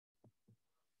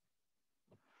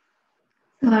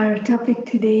Our topic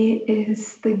today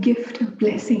is the gift of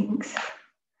blessings.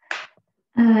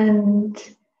 And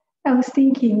I was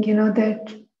thinking,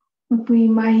 that we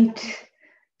might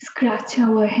scratch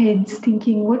our heads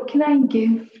thinking, what can I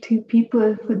give to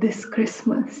people for this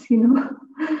Christmas,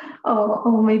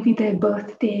 or maybe their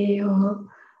birthday or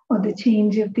the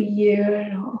change of the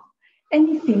year or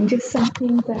anything, just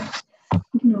something that,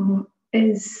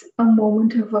 is a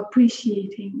moment of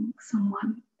appreciating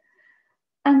someone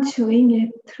and showing it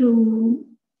through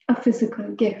a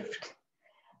physical gift.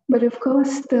 But of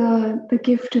course, the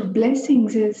gift of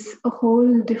blessings is a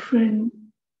whole different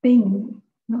thing.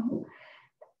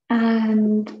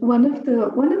 And one of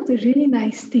the really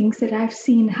nice things that I've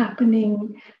seen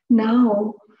happening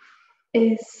now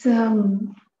is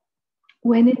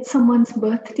when it's someone's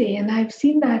birthday, and I've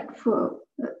seen that for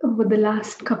over the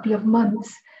last couple of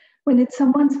months. When it's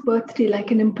someone's birthday,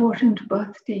 like an important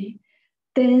birthday,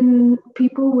 then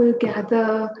people will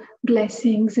gather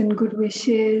blessings and good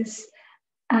wishes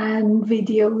and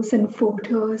videos and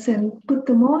photos and put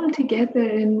them all together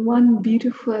in one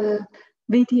beautiful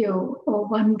video or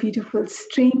one beautiful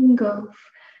string of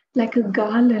like a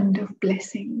garland of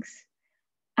blessings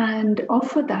and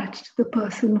offer that to the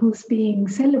person who's being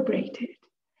celebrated.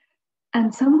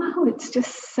 And somehow it's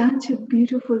just such a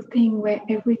beautiful thing where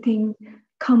everything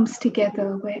comes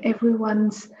together, where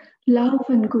everyone's love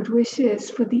and good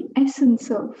wishes for the essence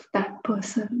of that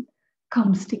person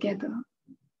comes together.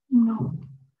 You know.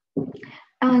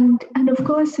 And of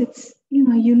course it's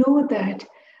you know that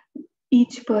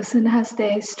each person has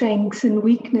their strengths and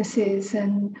weaknesses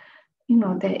and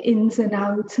their ins and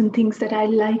outs and things that I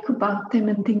like about them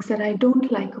and things that I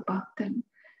don't like about them.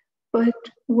 But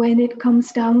when it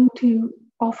comes down to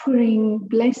offering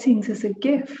blessings as a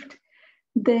gift,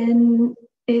 then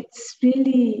it's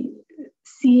really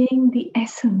seeing the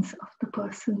essence of the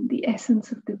person, the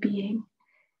essence of the being,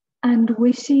 and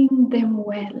wishing them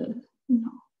well, you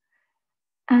know.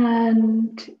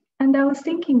 And I was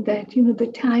thinking that,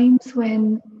 the times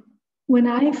when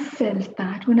I've felt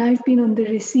that, when I've been on the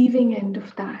receiving end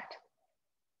of that,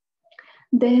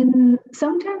 then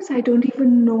sometimes I don't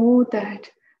even know that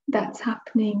that's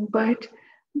happening, but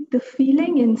the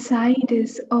feeling inside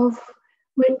is of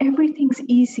where everything's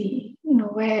easy,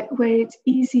 where it's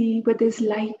easy, where there's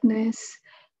lightness,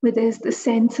 where there's the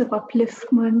sense of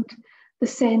upliftment, the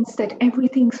sense that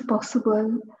everything's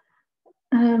possible,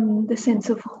 the sense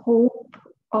of hope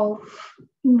of,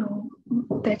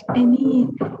 that any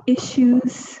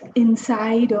issues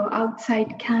inside or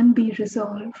outside can be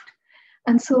resolved.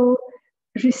 And so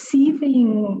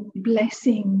receiving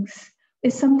blessings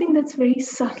is something that's very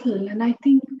subtle. And I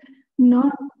think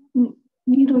not,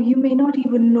 you may not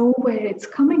even know where it's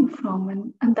coming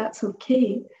from, and that's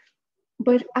okay.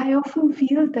 But I often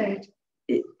feel that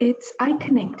I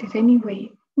connect it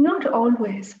anyway. Not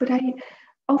always, but I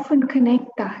often connect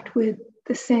that with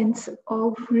the sense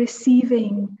of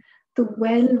receiving the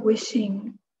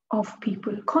well-wishing of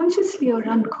people, consciously or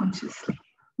unconsciously.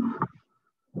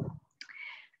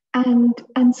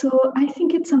 And so I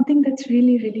think it's something that's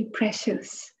really, really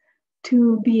precious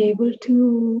to be able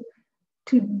to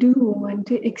do and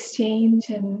to exchange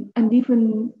and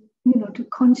even, to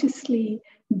consciously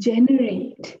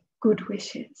generate good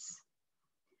wishes.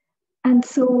 And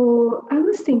so I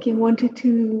was thinking, wanted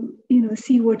to,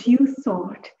 see what you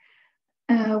thought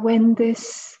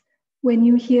when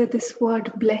you hear this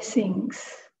word blessings,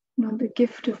 the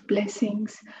gift of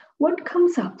blessings. What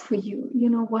comes up for you?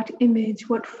 What image,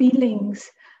 what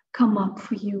feelings come up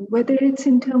for you? Whether it's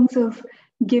in terms of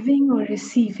giving or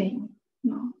receiving.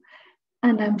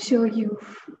 And I'm sure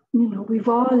we've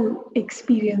all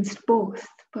experienced both.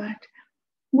 But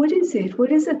what is it?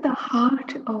 What is at the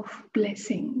heart of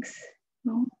blessings?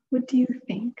 What do you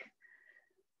think?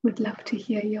 Would love to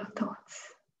hear your thoughts.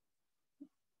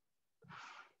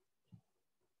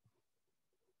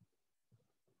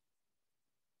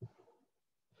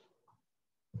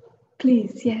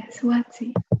 Please, yes,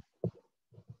 Watsi.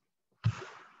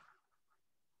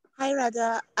 Hi,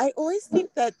 Radha. I always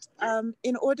think that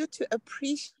in order to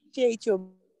appreciate your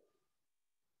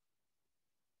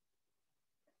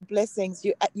blessings,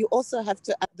 you also have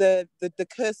to add the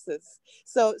curses.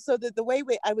 So the way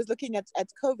I was looking at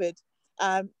COVID,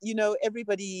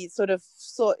 everybody sort of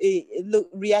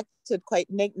reacted quite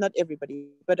not everybody,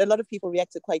 but a lot of people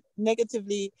reacted quite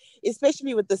negatively,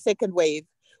 especially with the second wave.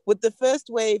 With the first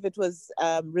wave, it was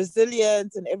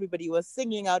resilient and everybody was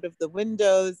singing out of the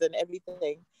windows and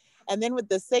everything. And then with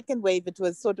the second wave, it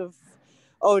was sort of,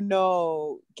 oh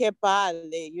no, que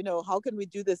pale, how can we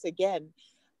do this again?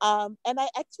 And I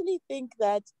actually think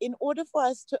that in order for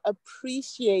us to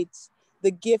appreciate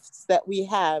the gifts that we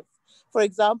have, For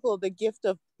example, the gift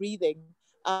of breathing.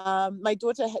 My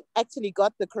daughter actually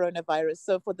got the coronavirus.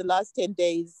 So for the last 10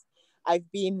 days,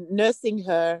 I've been nursing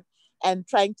her and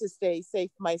trying to stay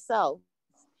safe myself.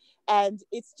 And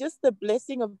it's just the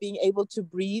blessing of being able to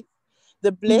breathe,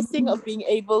 the blessing Mhm. of being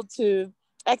able to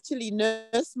actually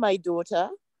nurse my daughter,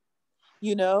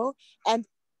 you know. And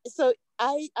so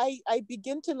I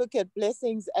begin to look at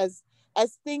blessings as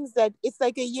things that it's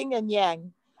like a yin and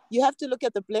yang. You have to look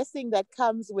at the blessing that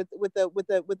comes with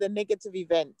a negative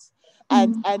event,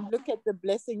 and look at the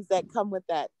blessings that come with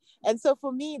that. And so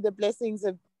for me, the blessings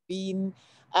have been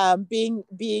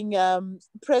being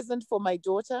present for my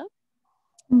daughter,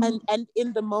 Mhm. and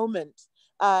in the moment,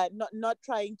 not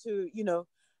trying to,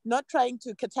 not trying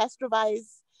to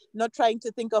catastrophize, not trying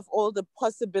to think of all the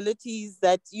possibilities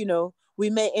that, we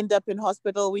may end up in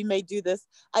hospital, we may do this.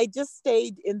 I just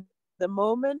stayed in the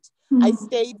moment. I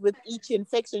stayed Mhm. with each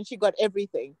infection. She got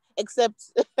everything except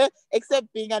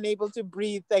except being unable to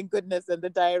breathe, thank goodness, and the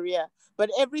diarrhea. But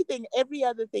every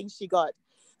other thing she got.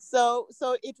 So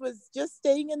it was just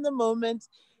staying in the moment,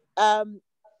 um,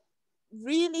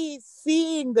 really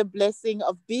seeing the blessing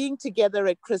of being together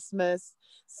at Christmas,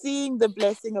 seeing the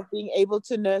blessing of being able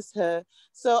to nurse her.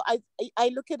 So I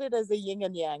look at it as a yin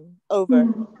and yang. Over.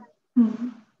 Mhm.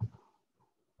 Mhm.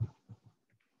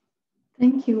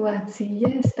 Thank you, Watsi.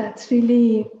 Yes, that's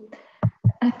really.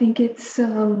 I think it's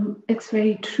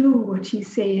very true what you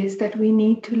say is that we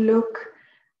need to look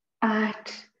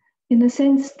at, in a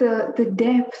sense, the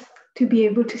depth to be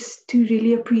able to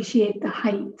really appreciate the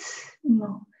heights, you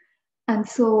know. And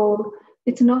so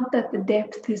it's not that the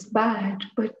depth is bad,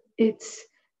 but it's,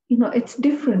 it's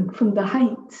different from the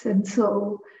heights, and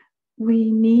so we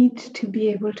need to be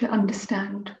able to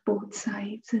understand both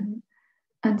sides,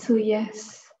 and so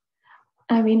yes,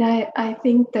 I mean, I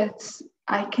think that's,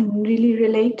 I can really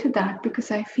relate to that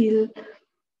because I feel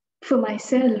for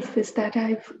myself is that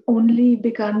I've only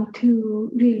begun to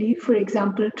really, for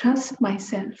example, trust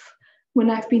myself when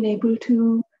I've been able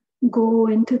to go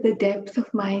into the depth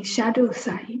of my shadow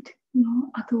side.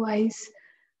 Otherwise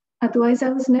I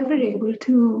was never able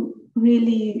to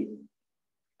really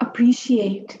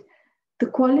appreciate the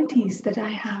qualities that I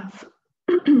have.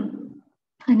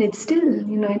 And it's still,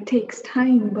 it takes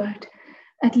time, but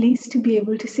at least to be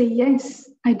able to say, yes,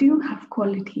 I do have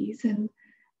qualities,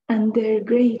 and they're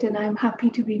great, and I'm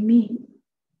happy to be me.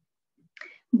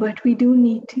 But we do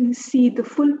need to see the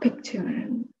full picture.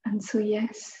 And so,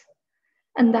 yes.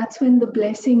 And that's when the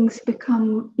blessings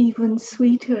become even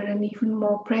sweeter and even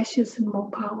more precious and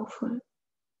more powerful.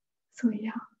 So,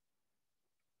 yeah.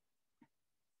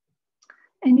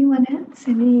 Anyone else?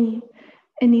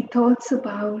 Any thoughts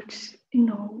about,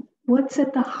 what's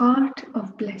at the heart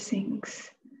of blessings?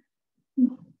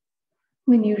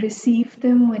 When you receive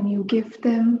them, when you give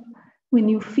them, when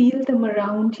you feel them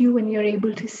around you, when you're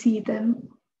able to see them.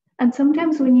 And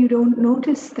sometimes when you don't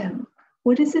notice them,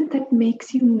 what is it that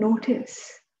makes you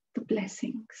notice the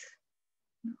blessings?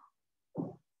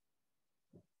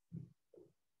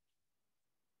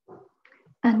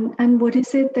 And what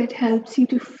is it that helps you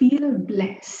to feel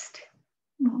blessed?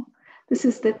 No, this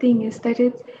is the thing, is that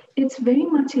it's very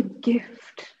much a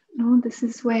gift. No, this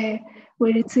is where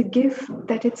it's a gift,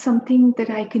 that it's something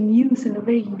that I can use, and a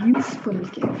very useful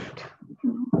gift.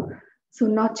 So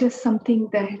not just something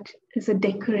that is a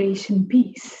decoration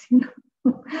piece,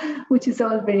 which is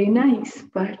all very nice,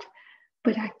 but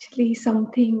actually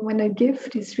something when a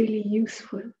gift is really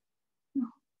useful.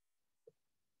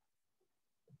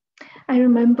 I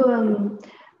remember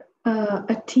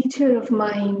a teacher of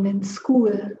mine in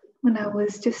school, when I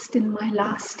was just in my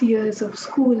last years of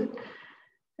school.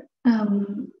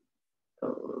 Um,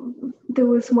 there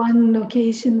was one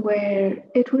occasion where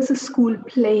it was a school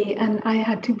play, and I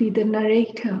had to be the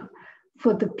narrator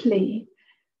for the play.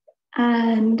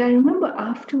 And I remember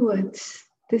afterwards,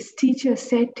 this teacher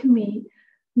said to me,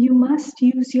 "You must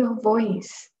use your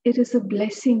voice. It is a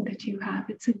blessing that you have,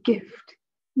 it's a gift."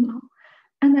 You know?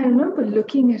 And I remember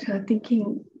looking at her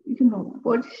thinking,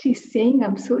 what is she saying?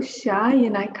 I'm so shy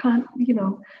and I can't,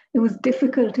 it was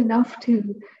difficult enough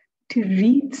to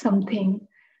read something.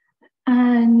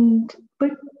 And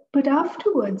but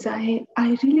afterwards I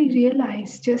really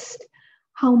realized just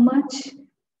how much,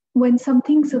 when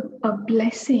something's a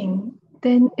blessing,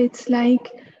 then it's like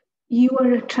you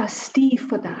are a trustee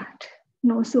for that.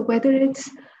 So whether it's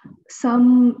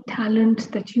some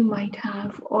talent that you might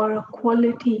have, or a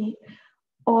quality,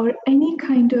 or any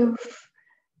kind of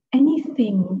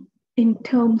anything in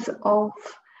terms of,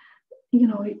 you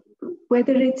know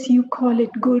whether it's, you call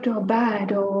it good or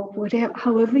bad or whatever,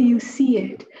 however you see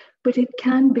it, but it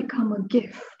can become a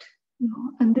gift.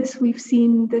 And this we've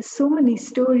seen, there's so many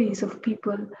stories of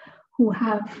people who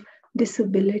have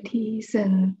disabilities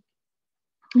and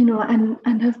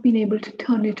and have been able to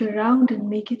turn it around and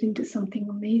make it into something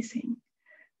amazing.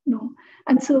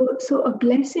 And so a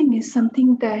blessing is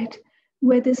something that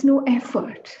where there's no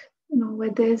effort,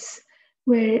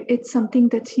 where it's something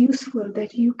that's useful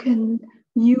that you can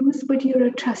use, but you're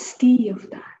a trustee of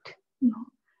that.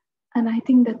 And I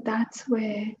think that that's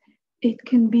where it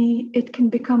can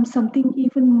become something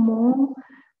even more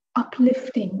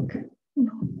uplifting,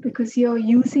 because you're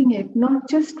using it not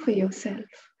just for yourself,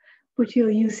 but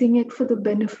you're using it for the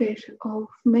benefit of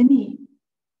many,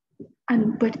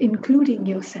 but including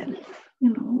yourself. We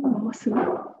mustn't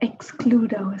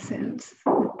exclude ourselves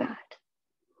with that.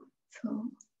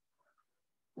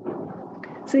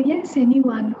 So yes,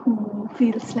 anyone who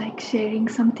feels like sharing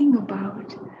something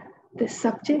about this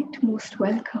subject, most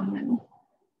welcome.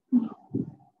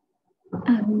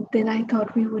 And then I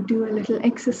thought we would do a little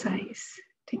exercise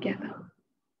together.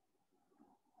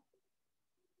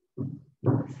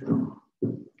 So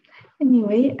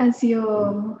anyway, as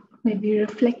you're maybe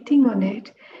reflecting on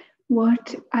it,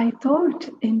 what I thought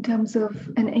in terms of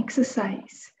an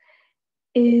exercise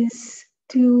is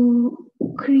to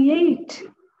create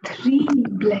 3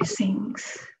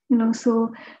 blessings.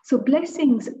 So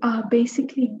blessings are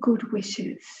basically good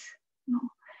wishes,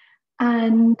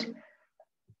 and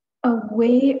a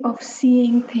way of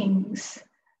seeing things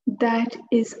that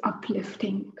is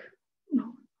uplifting.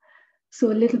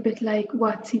 So a little bit like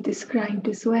what he described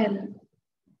as well.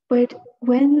 But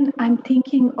when I'm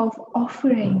thinking of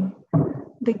offering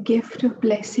the gift of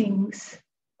blessings,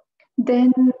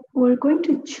 then we're going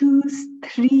to choose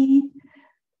three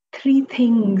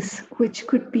things, which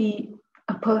could be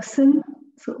a person.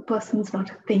 So a person's not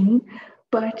a thing,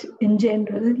 but in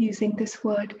general, using this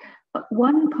word,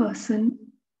 one person,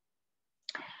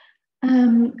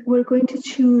 we're going to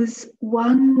choose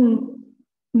one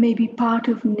maybe part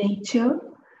of nature,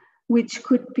 which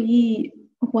could be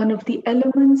one of the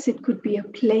elements, it could be a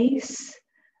place,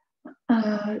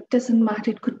 doesn't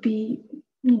matter, it could be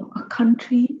a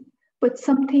country, but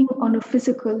something on a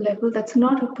physical level that's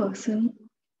not a person.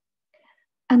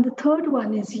 And the third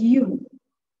one is you.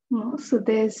 So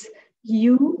there's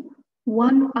you,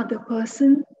 one other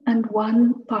person, and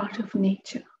one part of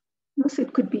nature. So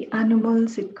it could be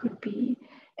animals, it could be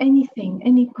anything,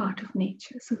 any part of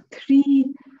nature. So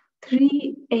three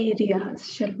areas,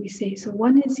 shall we say. So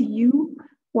one is you,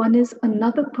 one is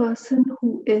another person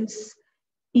who is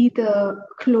either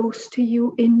close to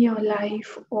you in your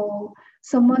life or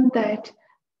someone that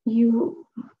you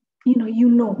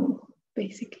know,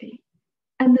 basically.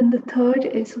 And then the third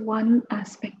is one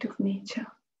aspect of nature.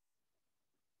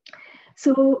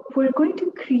 So we're going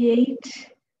to create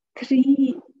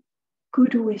 3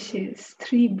 good wishes,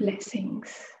 3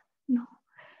 blessings,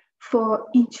 for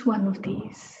each one of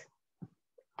these.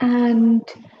 And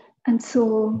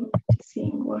so just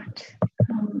seeing what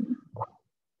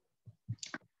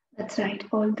that's right,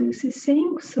 all this is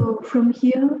saying. So from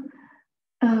here,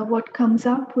 what comes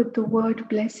up with the word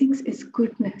blessings is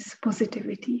goodness,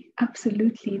 positivity.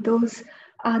 Absolutely. Those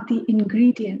are the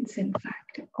ingredients, in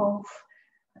fact, of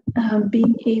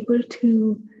being able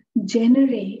to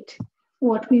generate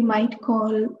what we might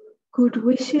call good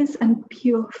wishes and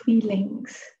pure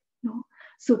feelings.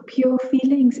 So pure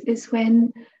feelings is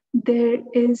when there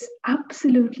is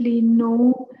absolutely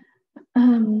no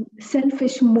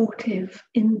selfish motive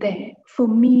in there for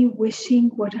me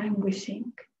wishing what I'm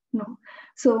wishing.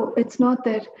 So it's not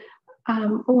that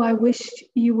I wish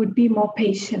you would be more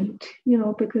patient,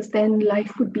 because then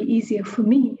life would be easier for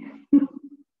me.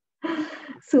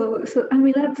 So I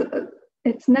mean,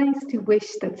 it's nice to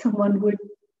wish that someone would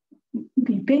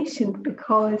be patient,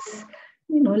 because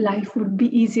life would be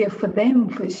easier for them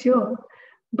for sure.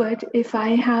 But if I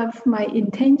have my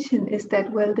intention is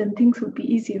that, well, then things would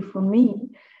be easier for me,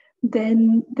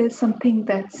 then there's something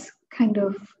that's kind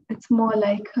of, it's more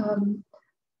like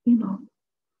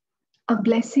a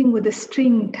blessing with a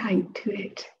string tied to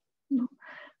it.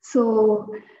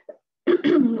 So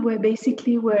where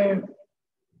basically we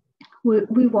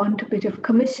want a bit of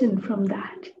commission from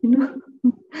that,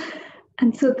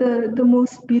 And so the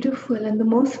most beautiful and the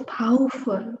most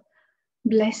powerful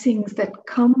blessings that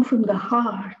come from the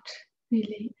heart,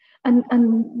 really. And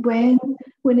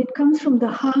when it comes from the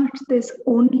heart, there's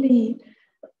only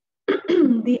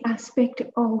the aspect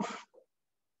of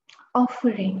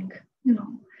offering,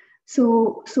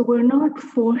 So we're not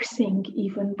forcing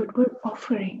even, but we're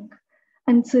offering.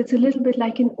 And so it's a little bit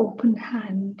like an open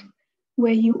hand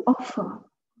where you offer,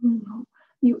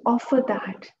 you offer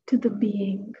that to the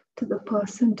being, to the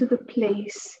person, to the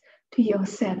place, to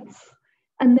yourself.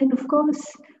 And then, of course,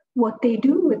 what they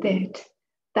do with it,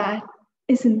 that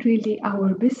isn't really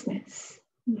our business.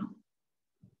 You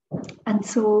know? And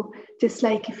so, just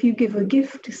like if you give a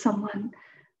gift to someone,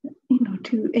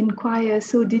 to inquire,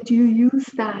 so did you use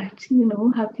that?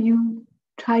 Have you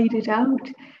tried it out?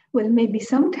 Well, maybe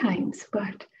sometimes,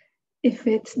 but if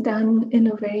it's done in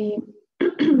a very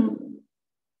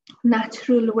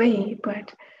natural way.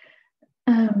 But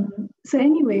so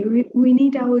anyway, we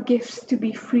need our gifts to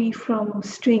be free from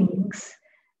strings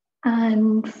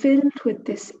and filled with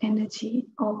this energy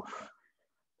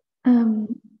um,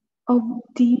 of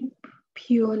deep,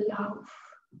 pure love,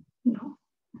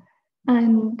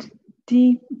 and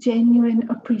deep, genuine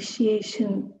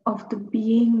appreciation of the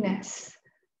beingness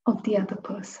of the other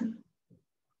person,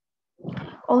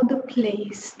 or the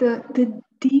place, the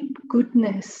deep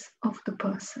goodness of the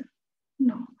person.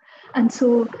 And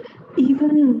so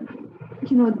even,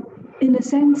 in a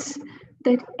sense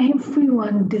that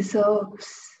everyone deserves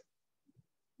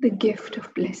the gift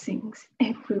of blessings,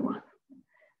 everyone.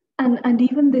 And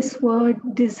even this word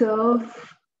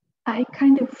deserve, I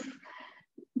kind of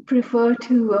prefer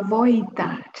to avoid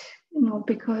that,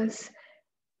 because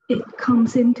it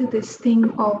comes into this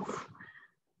thing of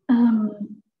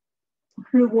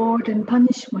reward and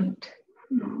punishment.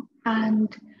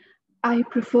 And I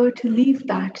prefer to leave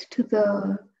that to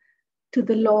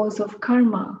the laws of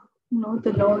karma,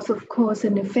 the laws of cause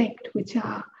and effect, which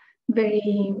are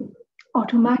very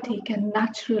automatic and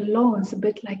natural laws, a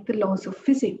bit like the laws of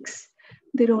physics.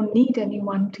 They don't need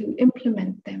anyone to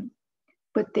implement them,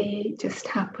 but they just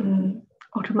happen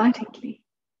automatically.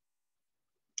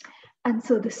 And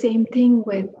so the same thing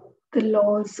with the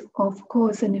laws of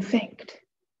cause and effect,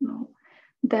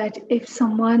 that if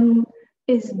someone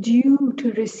is due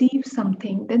to receive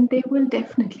something, then they will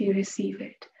definitely receive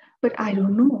it. But I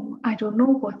don't know. I don't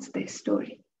know what's their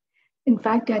story. In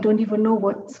fact, I don't even know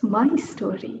what's my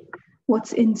story,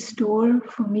 what's in store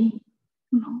for me,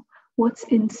 what's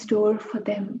in store for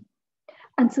them.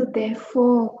 And so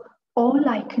therefore, all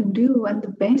I can do, and the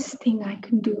best thing I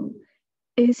can do,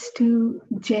 is to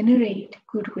generate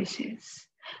good wishes.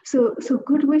 So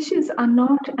good wishes are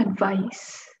not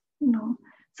advice,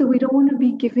 So we don't want to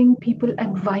be giving people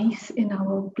advice in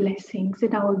our blessings,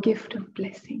 in our gift of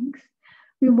blessings.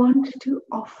 We want to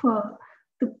offer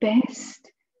the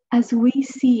best as we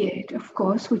see it, of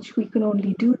course, which we can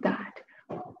only do that,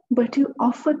 but to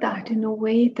offer that in a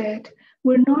way that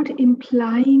we're not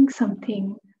implying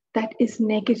something that is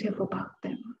negative about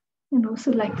them.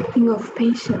 So like the thing of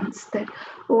patience, that,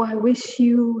 oh, I wish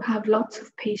you have lots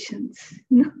of patience.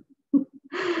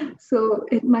 So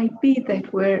it might be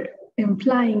that we're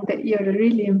implying that you're a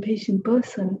really impatient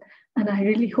person, and I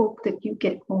really hope that you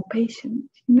get more patient.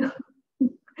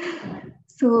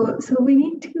 So we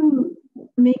need to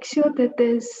make sure that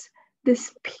there's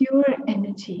this pure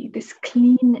energy, this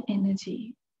clean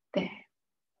energy there.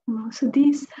 So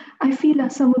these, I feel, are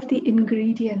some of the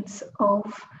ingredients of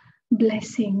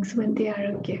blessings when they are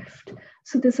a gift.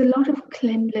 So there's a lot of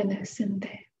cleanliness in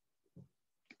there.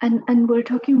 And we're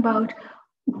talking about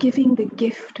giving the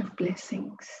gift of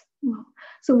blessings.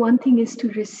 So one thing is to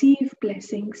receive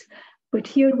blessings, but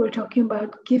here we're talking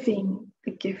about giving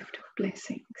the gift of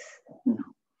blessings.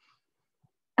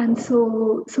 And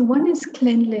so one is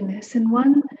cleanliness, and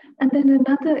then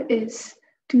another is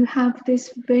to have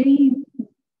this very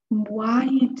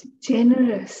wide,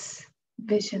 generous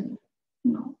vision.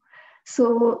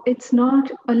 So it's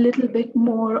not a little bit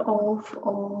more of,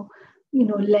 or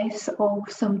less of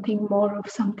something, more of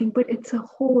something, but it's the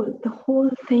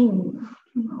whole thing.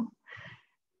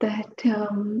 That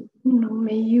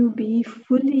may you be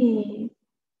fully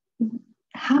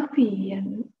happy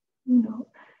and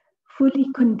fully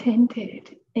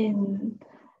contented in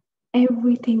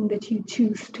everything that you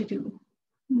choose to do.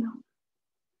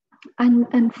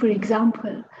 And for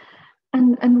example,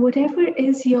 and whatever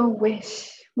is your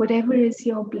wish, whatever is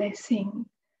your blessing,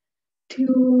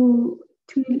 to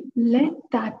let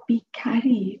that be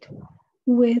carried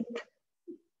with,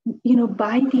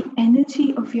 by the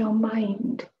energy of your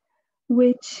mind,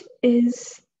 which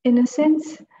is, in a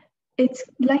sense, it's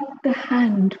like the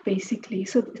hand, basically.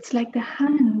 So it's like the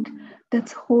hand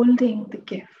that's holding the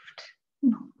gift.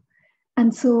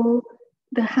 And so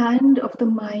the hand of the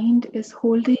mind is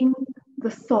holding the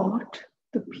thought,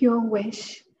 the pure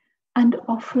wish, and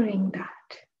offering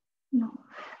that.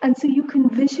 And so you can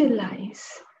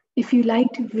visualize, if you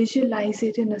like to visualize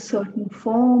it in a certain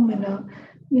form, in a,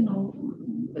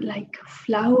 like a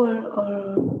flower,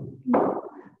 or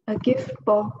a gift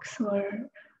box,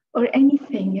 or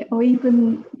anything, or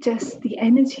even just the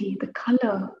energy, the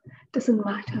color, doesn't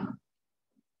matter.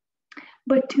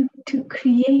 but to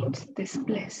create this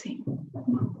blessing.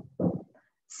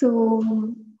 So,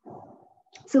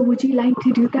 so would you like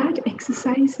to do that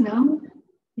exercise now?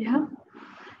 Yeah.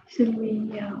 Shall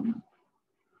we?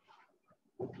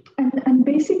 And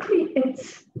basically,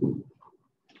 it's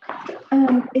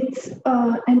an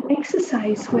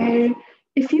exercise where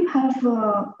if you have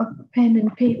a pen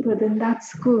and paper, then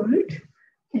that's good.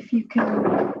 If you can,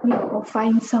 or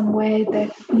find somewhere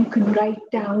that you can write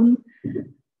down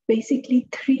basically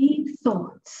three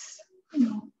thoughts.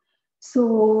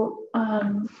 So,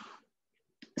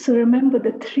 so remember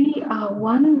the three are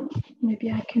one,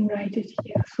 maybe I can write it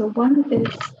here. So one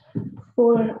is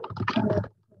for,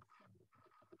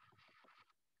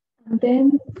 and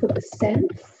then for the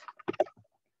self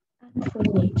and for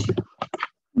nature.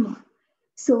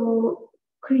 So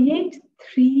create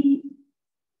three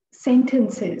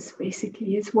sentences,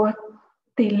 basically, is what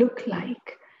they look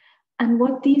like. And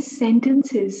what these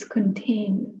sentences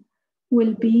contain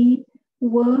will be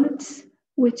words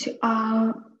which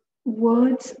are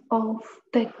words of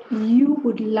that you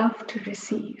would love to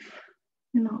receive.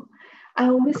 I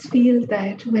always feel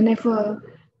that whenever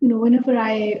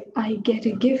I get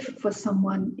a gift for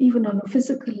someone, even on a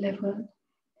physical level,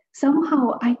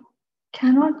 somehow I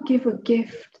cannot give a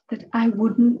gift that I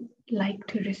wouldn't like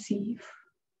to receive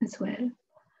as well.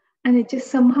 And it just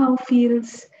somehow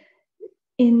feels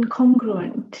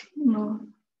incongruent,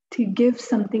 to give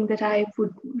something that I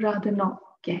would rather not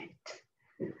get.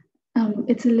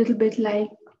 It's a little bit like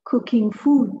cooking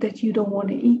food that you don't want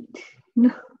to eat.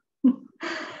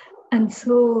 And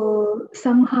so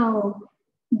somehow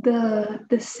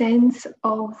the sense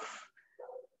of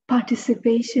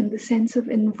participation, the sense of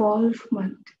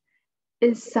involvement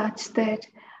is such that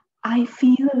I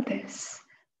feel this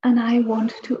and I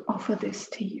want to offer this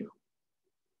to you.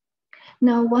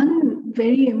 Now, one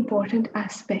very important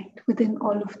aspect within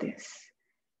all of this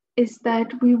is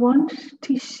that we want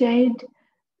to shed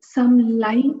some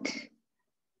light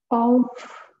of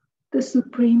the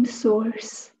Supreme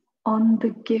Source on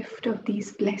the gift of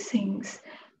these blessings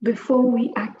before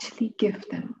we actually give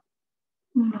them.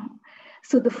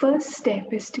 So the first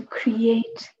step is to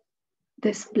create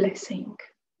this blessing.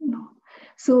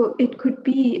 So it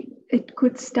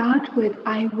could start with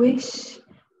I wish,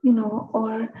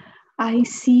 or I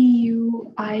see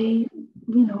you, I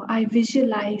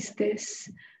visualize this,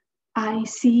 I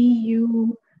see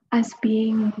you as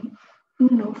being,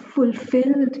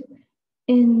 fulfilled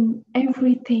in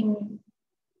everything,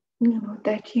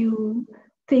 that you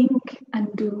think and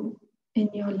do in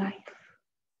your life,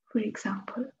 for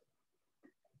example.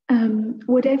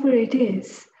 Whatever it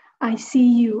is, I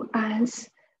see you as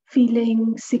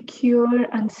feeling secure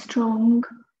and strong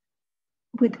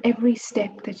with every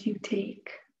step that you take.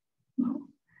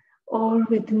 Or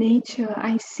with nature,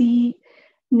 I see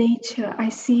nature, I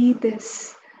see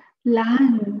this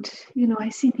land, I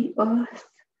see the earth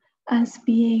as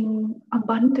being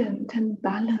abundant and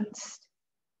balanced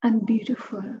and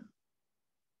beautiful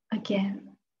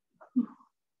again.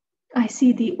 I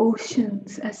see the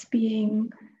oceans as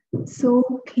being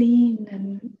so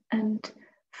clean and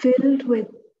filled with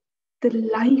the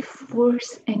life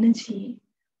force energy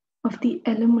of the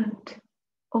element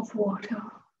of water.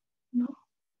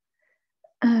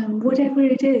 Whatever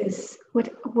it is,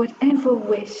 whatever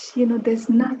wish, there's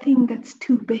nothing that's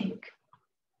too big.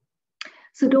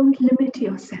 So don't limit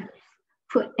yourself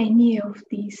for any of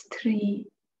these three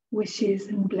wishes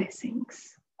and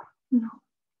blessings.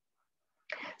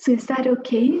 So is that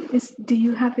okay? Do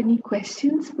you have any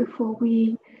questions before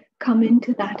we come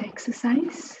into that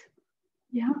exercise?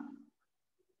 Yeah.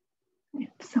 If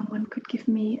someone could give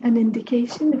me an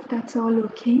indication if that's all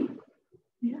okay.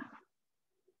 Yeah.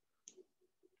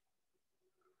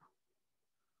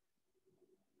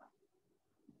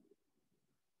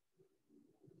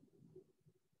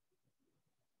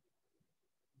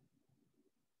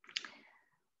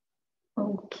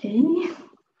 Okay,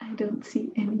 I don't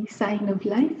see any sign of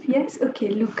life. Yes, okay,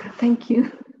 Luca, thank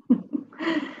you.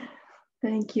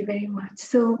 Thank you very much.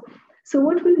 So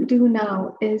what we'll do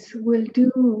now is we'll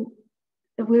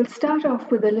start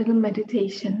off with a little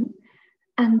meditation,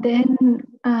 and then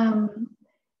I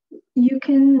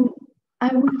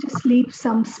will just leave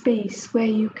some space where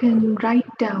you can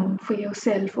write down for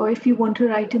yourself, or if you want to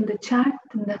write in the chat,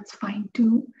 then that's fine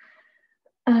too.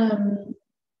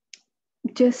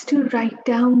 Just to write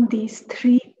down these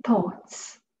three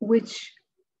thoughts, which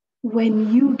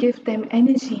when you give them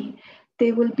energy,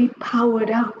 they will be powered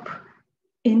up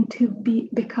into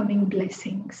becoming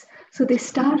blessings. So they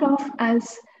start off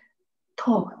as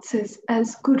thoughts,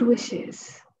 as good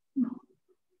wishes,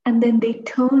 and then they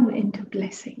turn into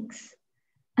blessings.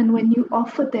 And when you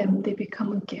offer them, they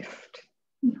become a gift.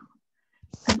 You know?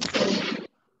 And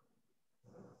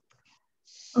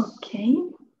so, okay.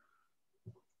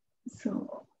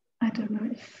 So I don't know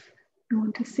if you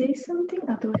want to say something,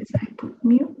 otherwise I put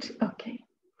mute. Okay.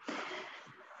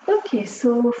 Okay,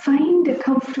 so find a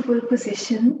comfortable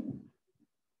position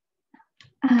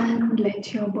and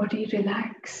let your body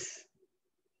relax.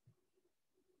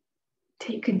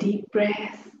 Take a deep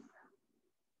breath.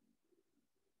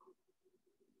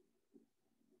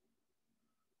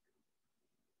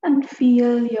 And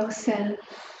feel yourself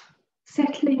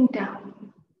settling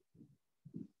down,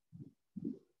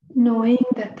 knowing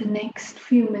that the next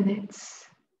few minutes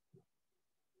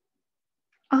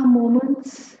are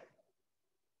moments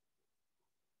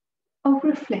of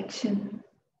reflection,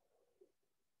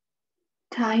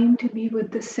 time to be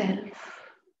with the self,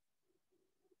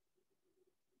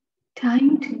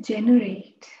 time to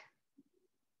generate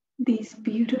these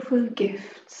beautiful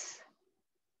gifts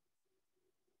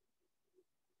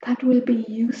that will be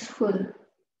useful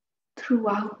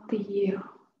throughout the year.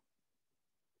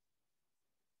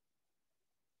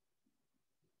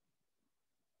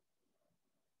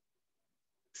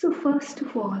 So, first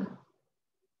of all,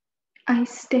 I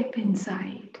step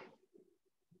inside,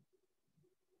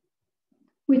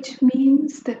 which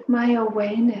means that my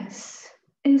awareness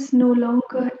is no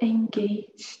longer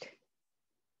engaged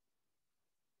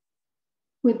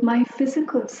with my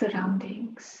physical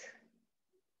surroundings.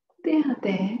 They are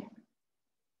there,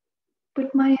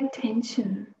 but my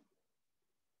attention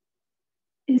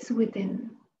is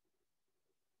within.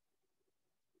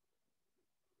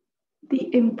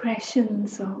 The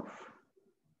impressions of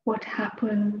what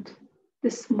happened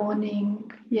this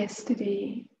morning,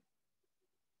 yesterday,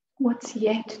 what's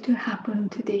yet to happen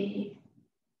today,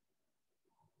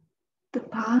 the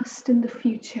past and the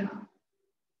future,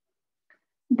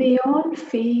 they all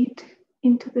fade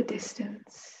into the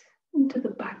distance, into the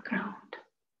background.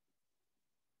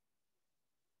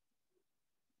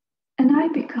 And I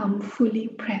become fully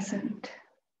present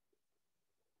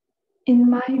in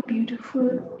my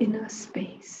beautiful inner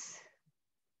space,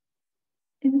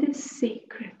 in this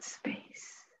sacred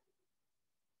space,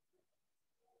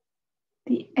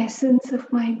 the essence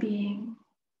of my being,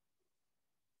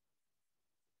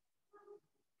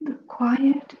 the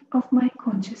quiet of my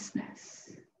consciousness,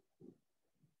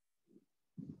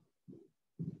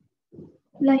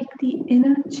 like the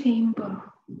inner chamber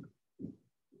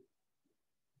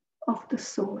of the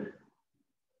soul.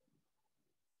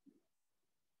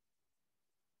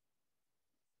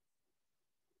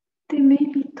 There may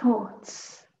be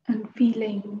thoughts and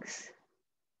feelings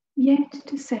yet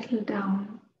to settle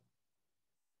down,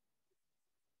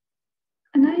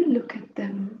 and I look at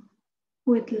them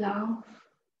with love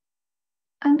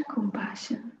and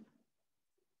compassion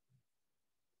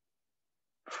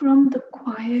from the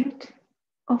quiet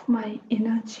of my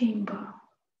inner chamber.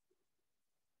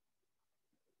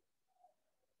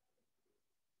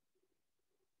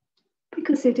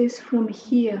 Because it is from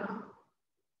here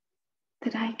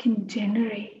that I can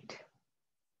generate,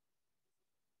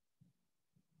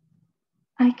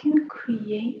 I can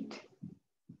create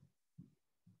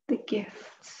the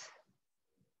gifts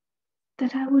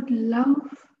that I would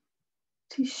love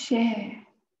to share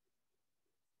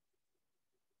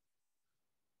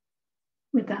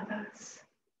with others.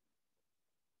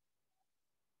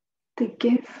 The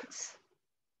gifts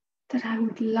that I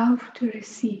would love to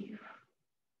receive.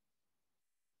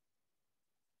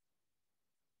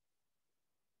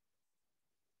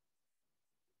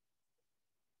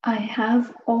 I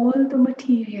have all the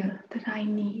material that I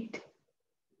need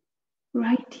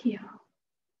right here.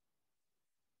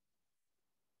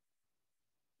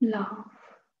 Love,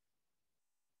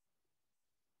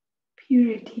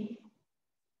 purity,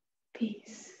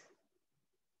 peace,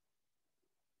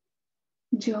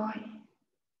 joy,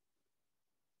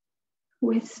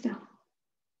 wisdom.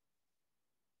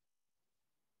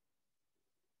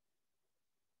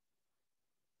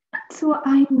 And so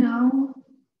I now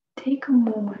take a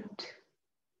moment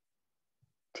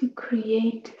to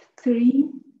create 3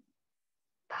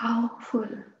 powerful,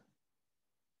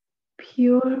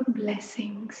 pure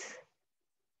blessings.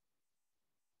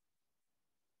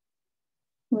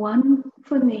 One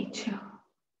for nature,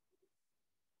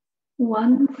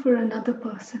 one for another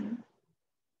person,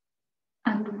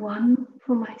 and one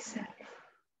for myself.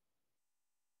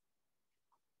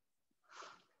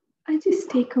 I just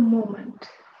take a moment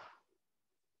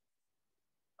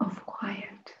of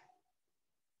quiet,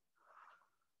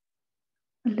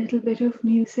 a little bit of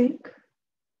music,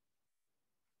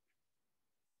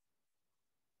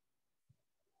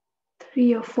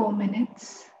 3 or 4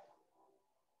 minutes,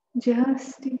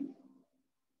 just to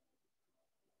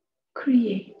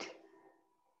create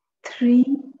 3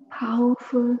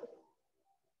 powerful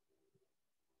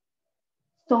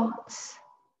thoughts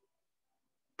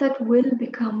that will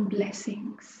become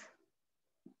blessings.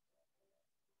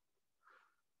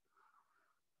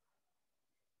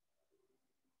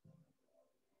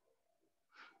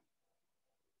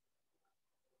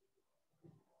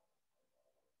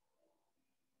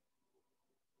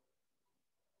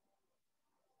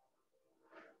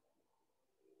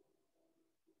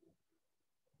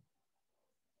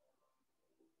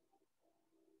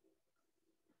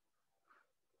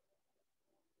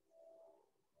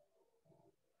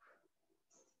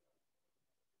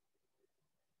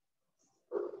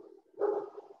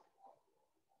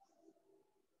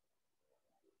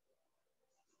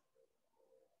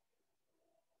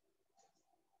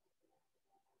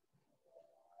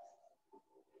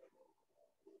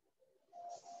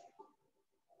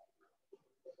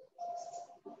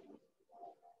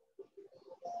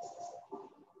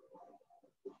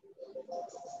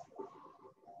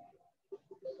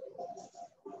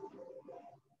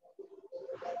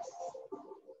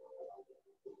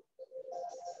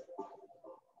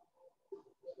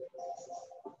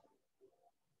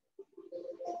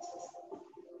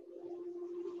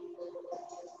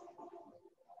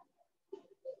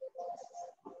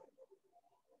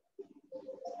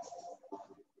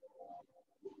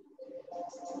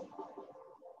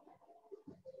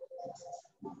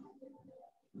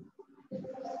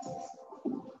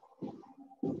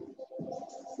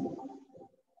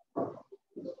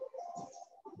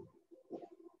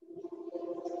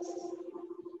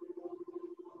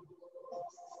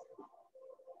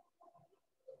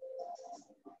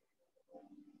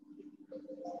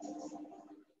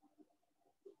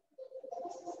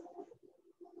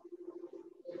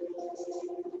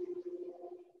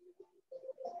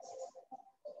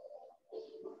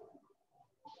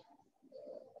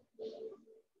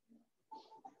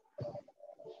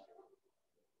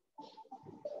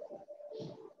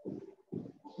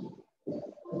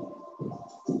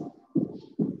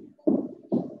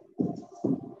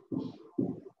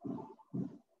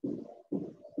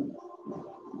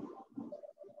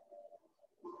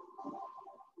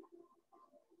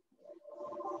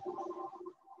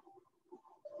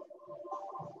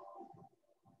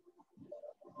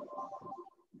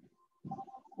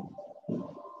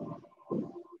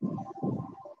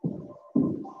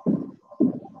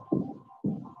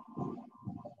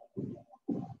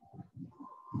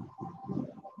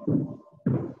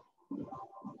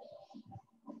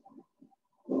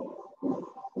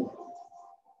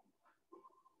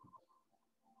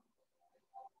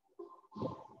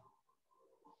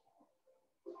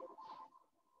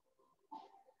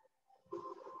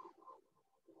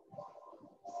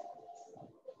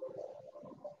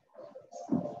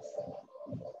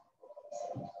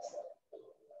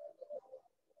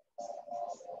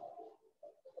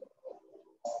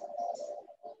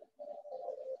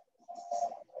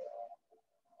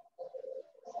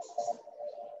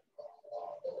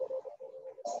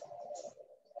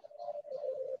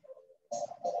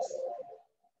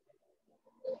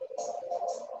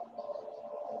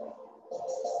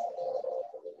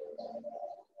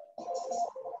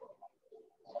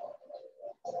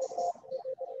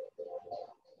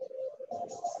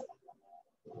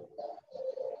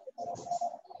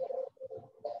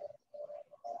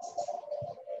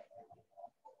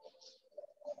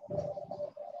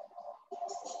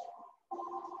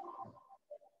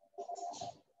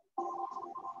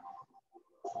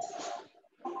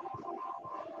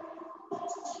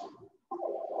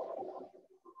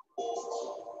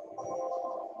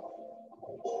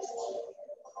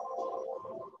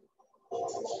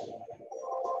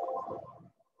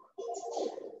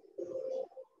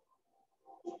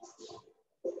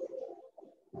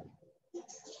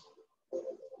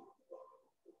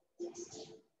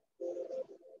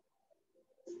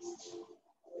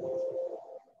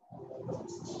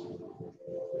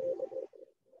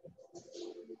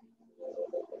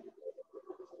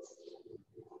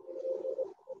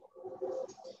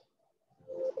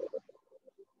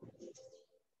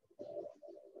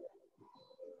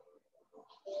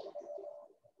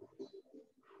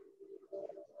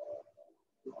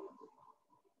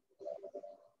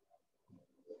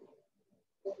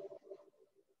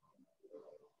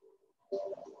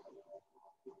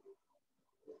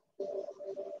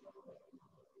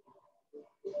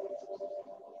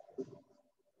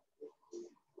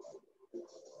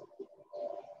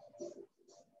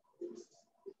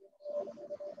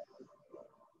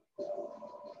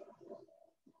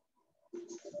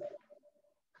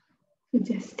 So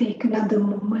just take another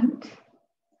moment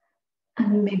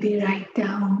and maybe write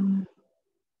down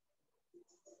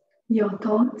your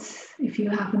thoughts if you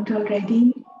haven't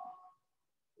already.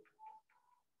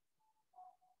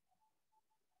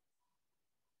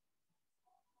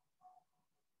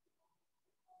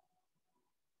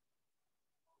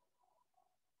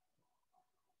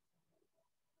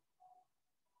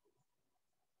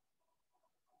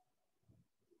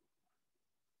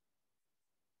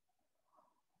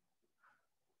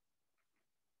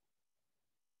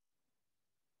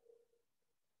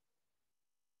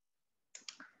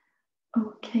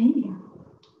 Okay,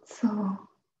 so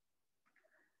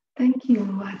thank you,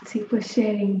 Vatsi, for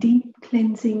sharing deep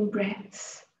cleansing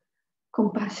breaths,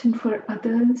 compassion for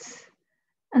others,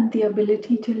 and the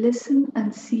ability to listen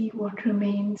and see what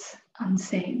remains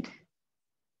unsaid.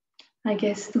 I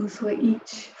guess those were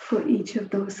each for each of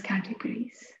those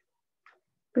categories.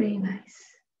 Very nice.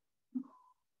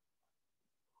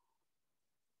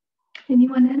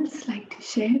 Anyone else like to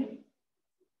share?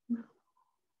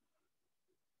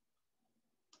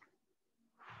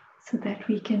 So that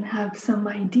we can have some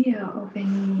idea of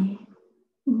any,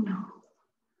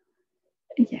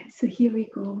 Yes, so here we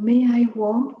go. May I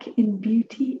walk in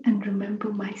beauty and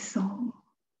remember my song.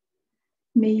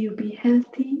 May you be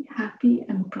healthy, happy,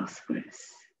 and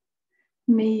prosperous.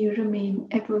 May you remain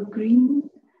evergreen,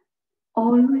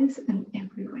 always and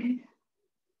everywhere.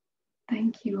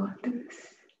 Thank you, others.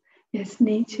 Yes,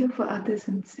 nature for others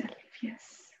and self.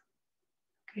 Yes.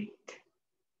 Great.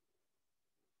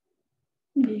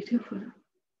 Beautiful.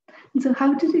 So,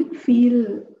 how did it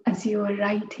feel as you were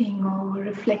writing or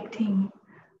reflecting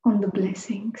on the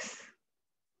blessings?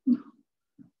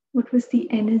 What was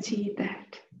the energy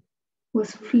that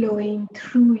was flowing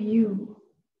through you?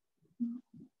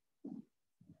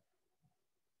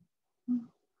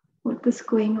 What was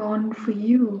going on for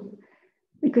you?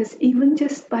 Because even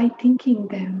just by thinking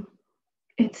them,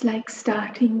 it's like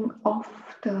starting off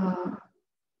the,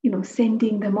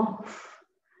 sending them off.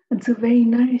 And so very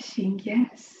nourishing,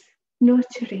 yes.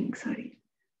 Nurturing.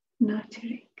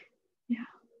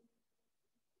 Yeah,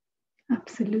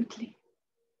 absolutely.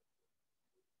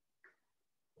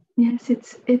 Yes,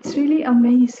 it's really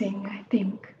amazing, I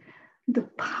think, the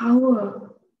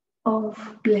power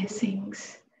of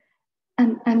blessings.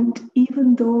 And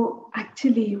even though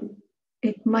actually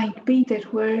it might be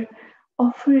that we're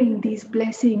offering these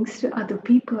blessings to other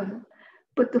people,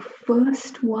 but the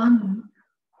first one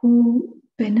who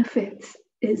benefits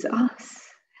is us.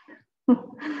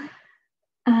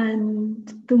 And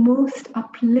the most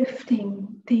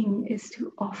uplifting thing is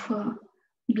to offer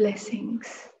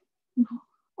blessings,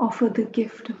 offer the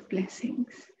gift of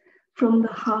blessings from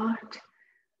the heart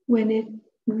when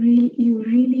you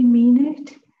really mean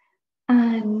it,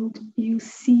 and you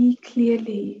see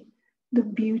clearly the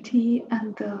beauty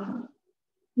and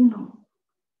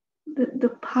the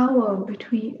power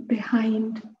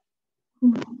behind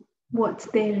what's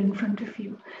there in front of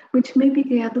you, which maybe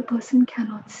the other person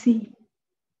cannot see.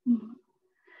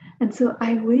 And so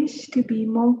I wish to be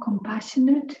more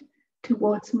compassionate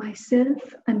towards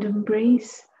myself and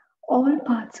embrace all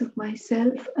parts of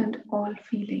myself and all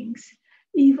feelings,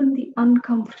 even the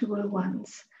uncomfortable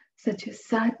ones, such as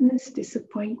sadness,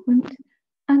 disappointment,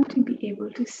 and to be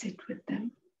able to sit with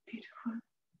them. Beautiful.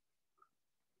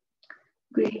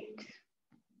 Great.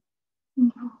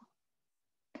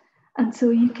 And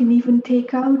so you can even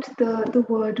take out the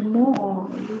word more,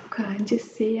 Luca, and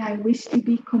just say, I wish to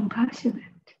be compassionate.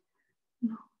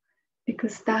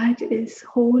 Because that is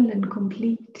whole and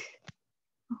complete.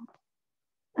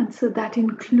 And so that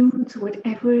includes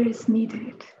whatever is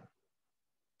needed.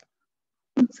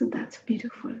 And so that's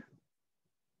beautiful.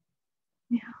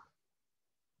 Yeah.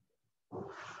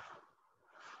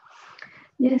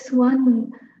 Yes,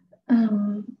 one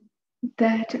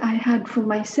that I had for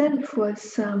myself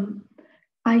was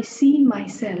I see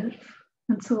myself.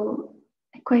 And so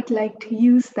I quite like to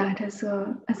use that as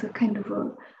a kind of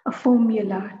a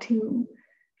formula to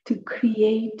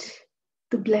create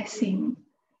the blessing,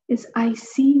 is I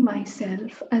see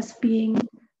myself as being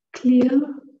clear,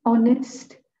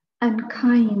 honest, and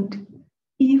kind,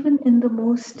 even in the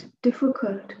most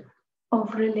difficult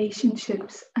of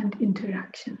relationships and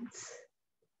interactions.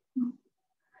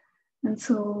 And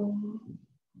so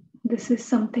this is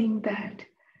something that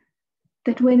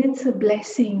when it's a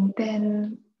blessing,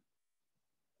 then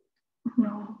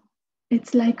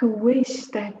it's like a wish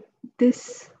that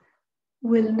this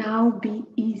will now be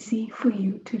easy for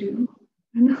you to do.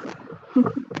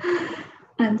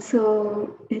 And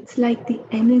so it's like the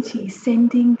energy,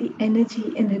 sending the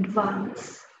energy in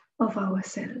advance of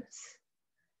ourselves.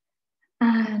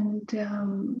 And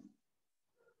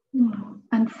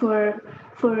and for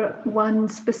one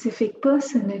specific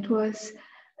person, it was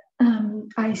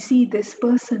I see this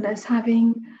person as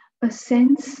having a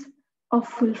sense of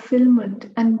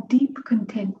fulfillment and deep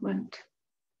contentment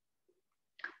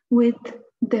with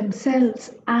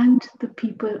themselves and the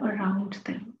people around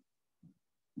them.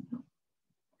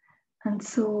 And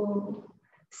so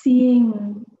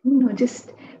seeing,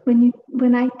 just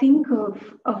when I think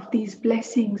of these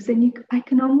blessings, then I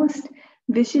can almost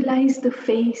visualize the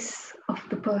face of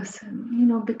the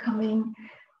person, becoming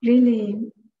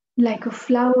really like a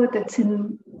flower that's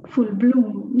in full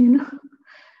bloom.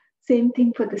 Same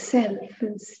thing for the self,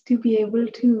 is to be able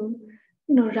to,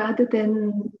 rather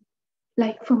than,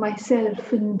 like for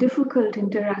myself, in difficult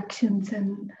interactions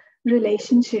and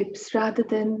relationships, rather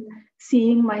than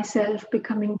seeing myself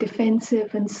becoming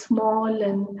defensive and small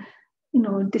and,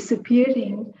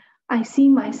 disappearing, I see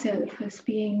myself as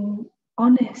being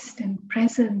honest and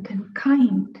present and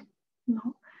kind,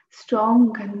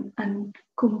 strong and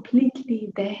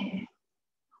completely there.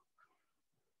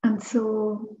 And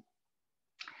so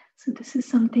this is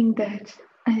something that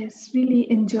is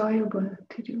really enjoyable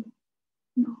to do.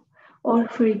 Or,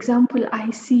 for example,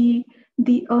 I see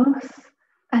the earth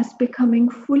as becoming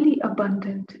fully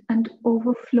abundant and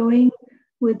overflowing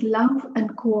with love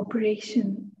and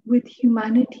cooperation with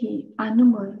humanity,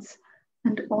 animals,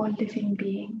 and all living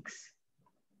beings.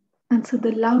 And so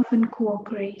the love and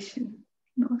cooperation,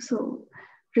 so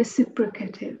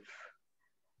reciprocative.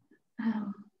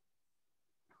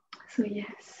 So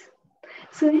yes.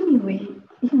 So anyway,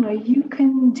 you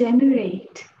can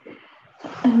generate,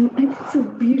 and it's a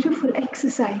beautiful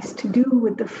exercise to do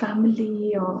with the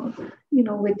family or,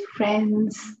 with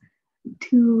friends,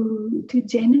 to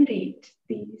generate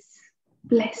these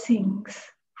blessings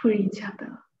for each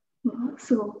other.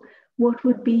 So what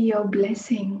would be your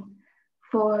blessing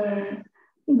for,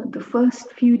 the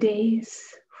first few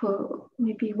days, for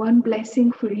maybe one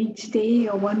blessing for each day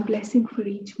or one blessing for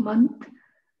each month,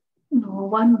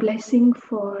 one blessing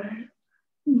for,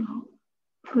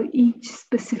 for each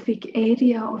specific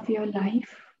area of your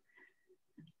life.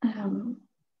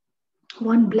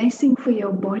 One blessing for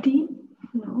your body,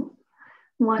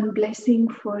 one blessing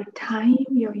for time,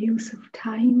 your use of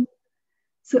time.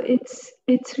 So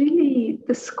it's really,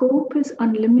 the scope is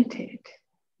unlimited.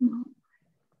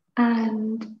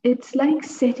 And it's like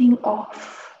setting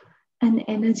off an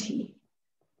energy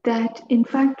that, in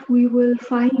fact, we will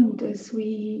find as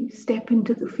we step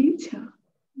into the future.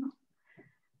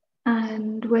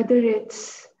 And whether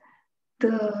it's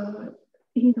the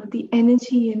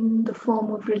energy in the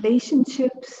form of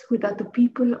relationships with other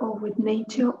people or with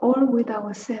nature or with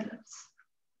ourselves.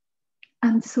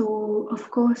 And so, of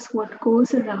course, what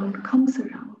goes around comes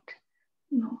around,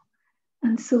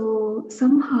 And so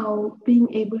somehow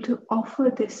being able to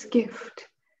offer this gift,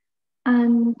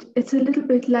 and it's a little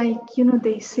bit like,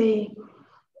 they say,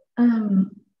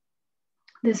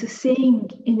 there's a saying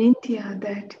in India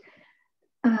that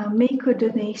make a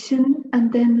donation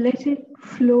and then let it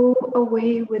flow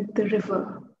away with the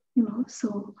river,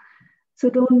 so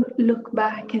don't look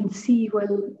back and see,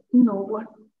 well,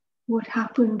 what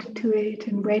happened to it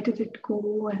and where did it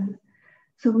go, and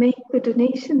so make the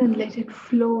donation and let it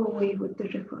flow away with the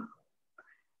river.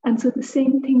 And so the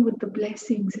same thing with the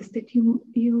blessings is that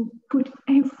you put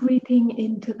everything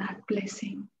into that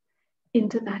blessing,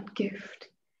 into that gift,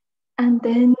 and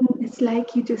then it's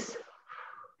like you just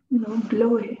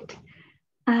blow it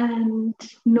and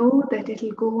know that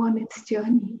it'll go on its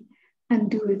journey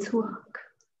and do its work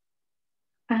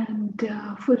and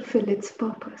fulfill its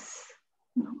purpose.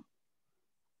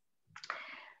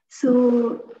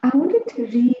 So I wanted to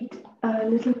read a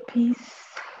little piece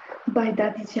by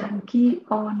Dadi Janki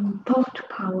on thought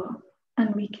power,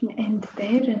 and we can end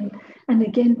there. And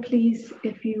again, please,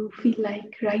 if you feel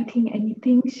like writing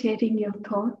anything, sharing your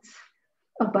thoughts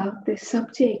about this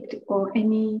subject or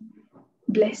any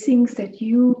blessings that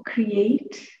you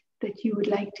create that you would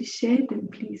like to share, then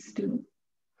please do.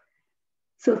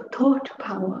 So thought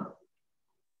power.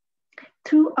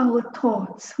 Through our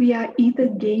thoughts, we are either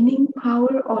gaining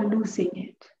power or losing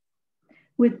it.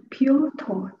 With pure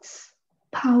thoughts,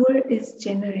 power is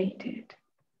generated.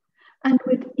 And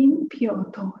with impure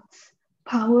thoughts,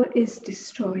 power is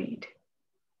destroyed.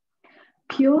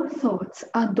 Pure thoughts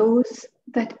are those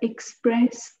that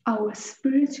express our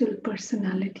spiritual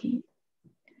personality,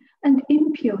 and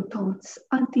impure thoughts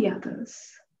are the others.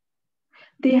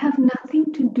 They have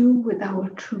nothing to do with our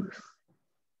truth.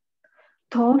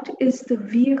 Thought is the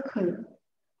vehicle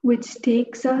which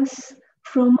takes us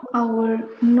from our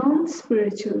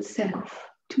non-spiritual self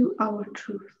to our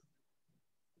truth.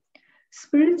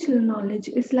 Spiritual knowledge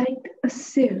is like a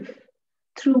sieve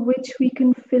through which we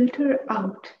can filter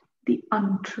out the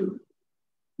untrue.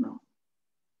 No.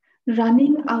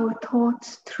 Running our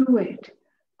thoughts through it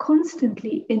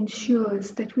constantly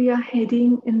ensures that we are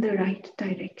heading in the right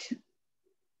direction.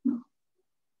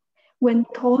 When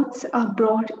thoughts are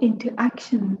brought into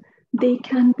action, they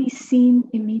can be seen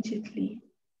immediately.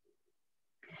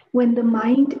 When the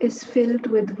mind is filled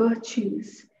with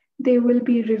virtues, they will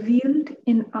be revealed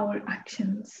in our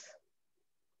actions.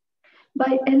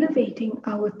 By elevating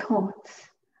our thoughts,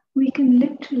 we can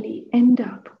literally end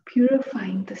up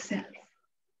purifying the self,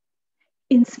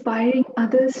 inspiring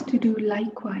others to do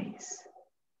likewise.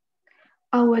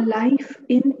 Our life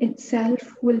in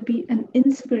itself will be an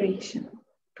inspiration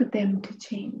for them to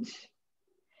change.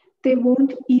 There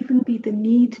won't even be the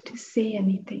need to say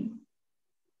anything.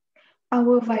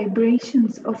 Our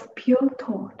vibrations of pure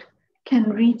thought can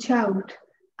reach out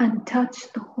and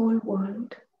touch the whole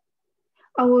world.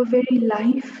 Our very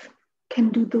life can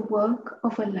do the work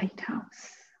of a lighthouse.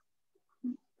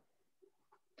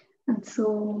 And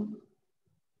so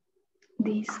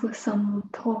these were some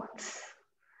thoughts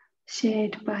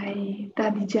shared by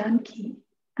Dadi Janki,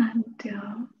 and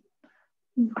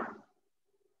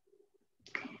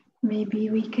maybe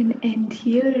we can end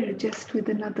here just with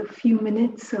another few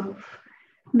minutes of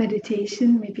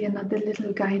meditation, maybe another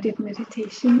little guided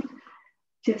meditation,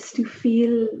 just to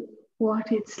feel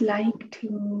what it's like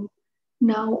to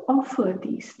now offer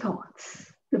these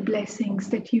thoughts, the blessings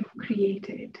that you've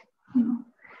created.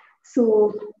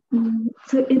 So in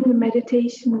the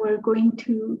meditation, we're going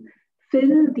to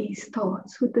fill these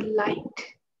thoughts with the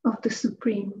light of the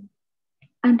Supreme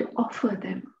and offer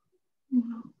them.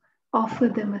 Offer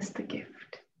them as the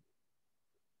gift.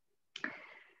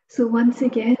 So once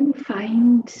again,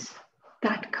 find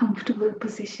that comfortable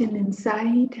position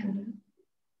inside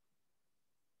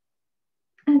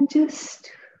and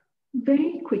just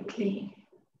very quickly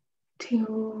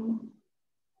to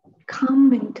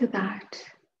come into that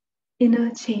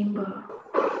inner chamber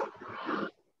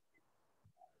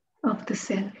of the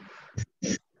self.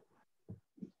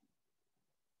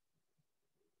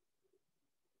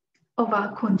 Of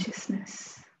our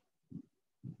consciousness,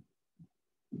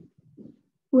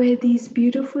 where these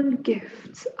beautiful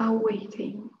gifts are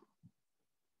waiting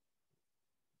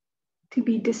to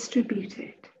be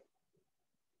distributed.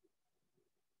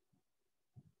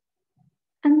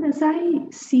 And as I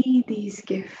see these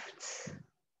gifts,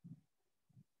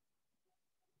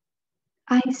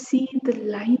 I see the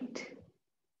light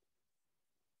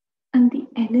and the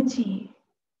energy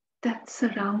that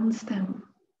surrounds them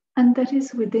and that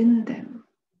is within them.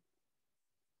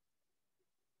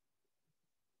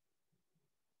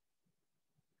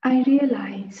 I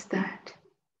realize that,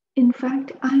 in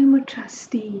fact, I am a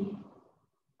trustee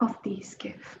of these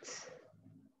gifts.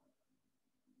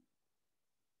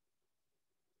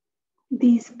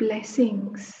 These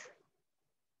blessings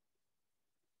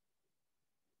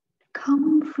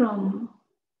come from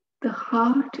the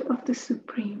heart of the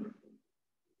Supreme,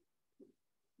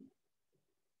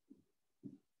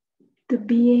 the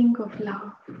being of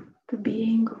love, the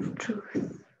being of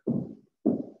truth,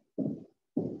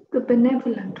 the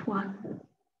benevolent one.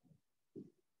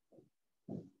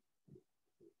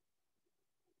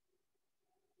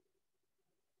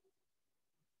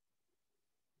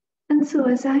 And so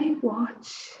as I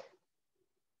watch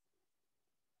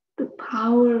the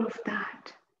power of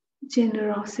that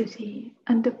generosity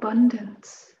and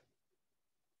abundance,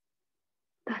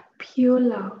 that pure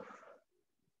love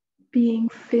being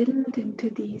filled into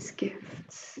these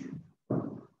gifts,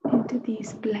 into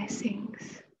these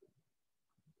blessings,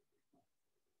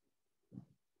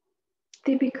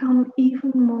 they become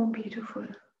even more beautiful.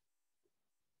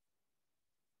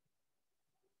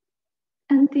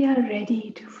 And they are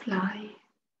ready to fly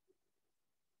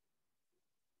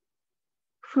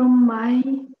from my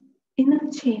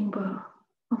inner chamber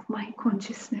of my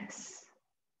consciousness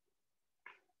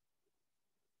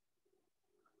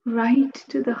right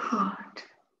to the heart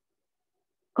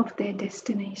of their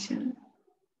destination.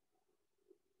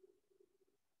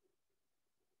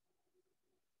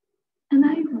 And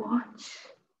I watch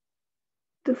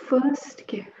the first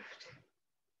gift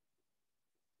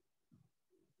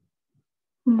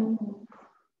move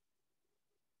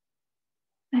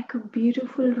like a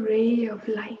beautiful ray of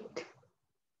light,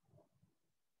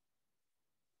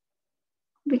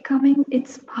 becoming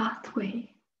its pathway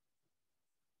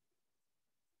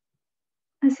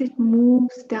as it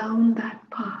moves down that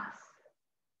path,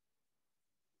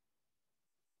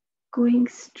 going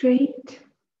straight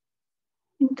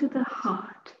into the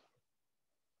heart,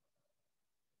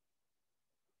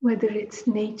 whether it's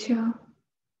nature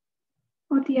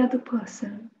or the other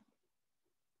person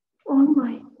or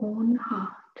my own heart.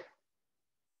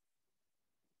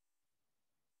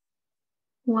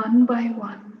 One by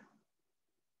one,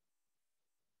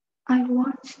 I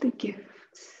watch the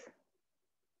gifts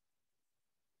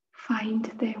find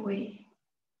their way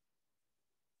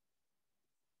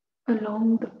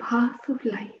along the path of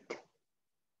light,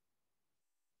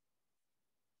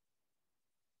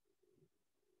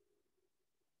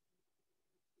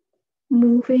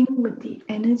 moving with the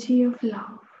energy of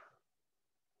love.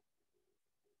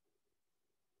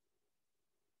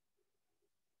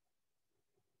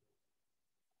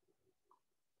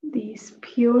 These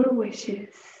pure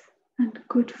wishes and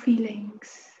good feelings,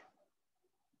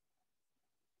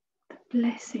 the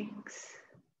blessings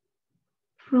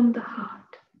from the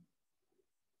heart.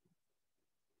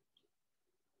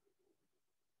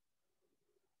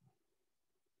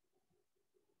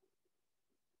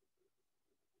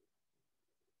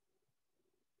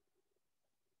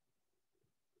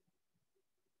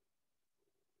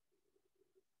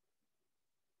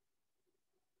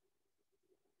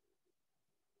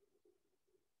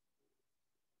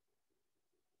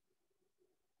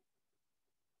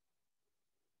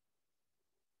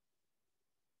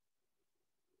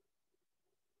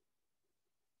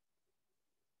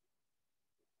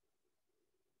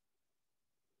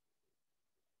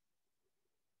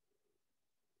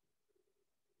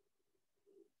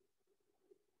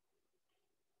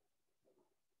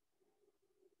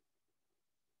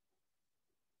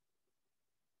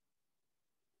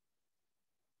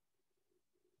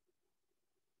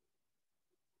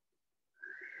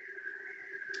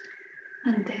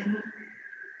 And then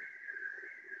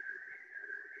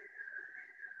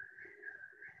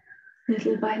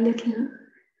little by little,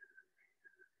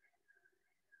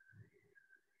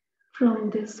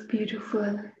 from this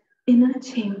beautiful inner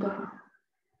chamber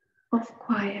of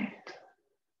quiet,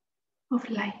 of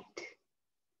light,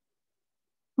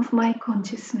 of my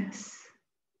consciousness,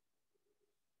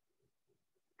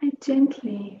 I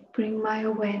gently bring my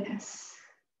awareness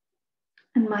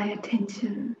and my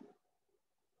attention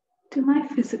to my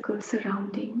physical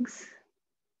surroundings.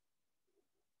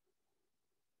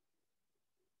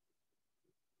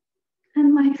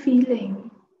 And my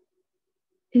feeling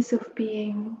is of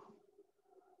being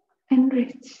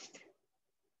enriched,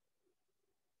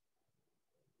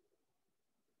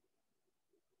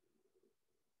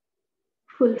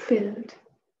 fulfilled.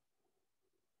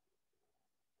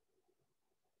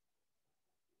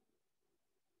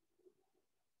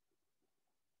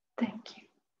 Thank you.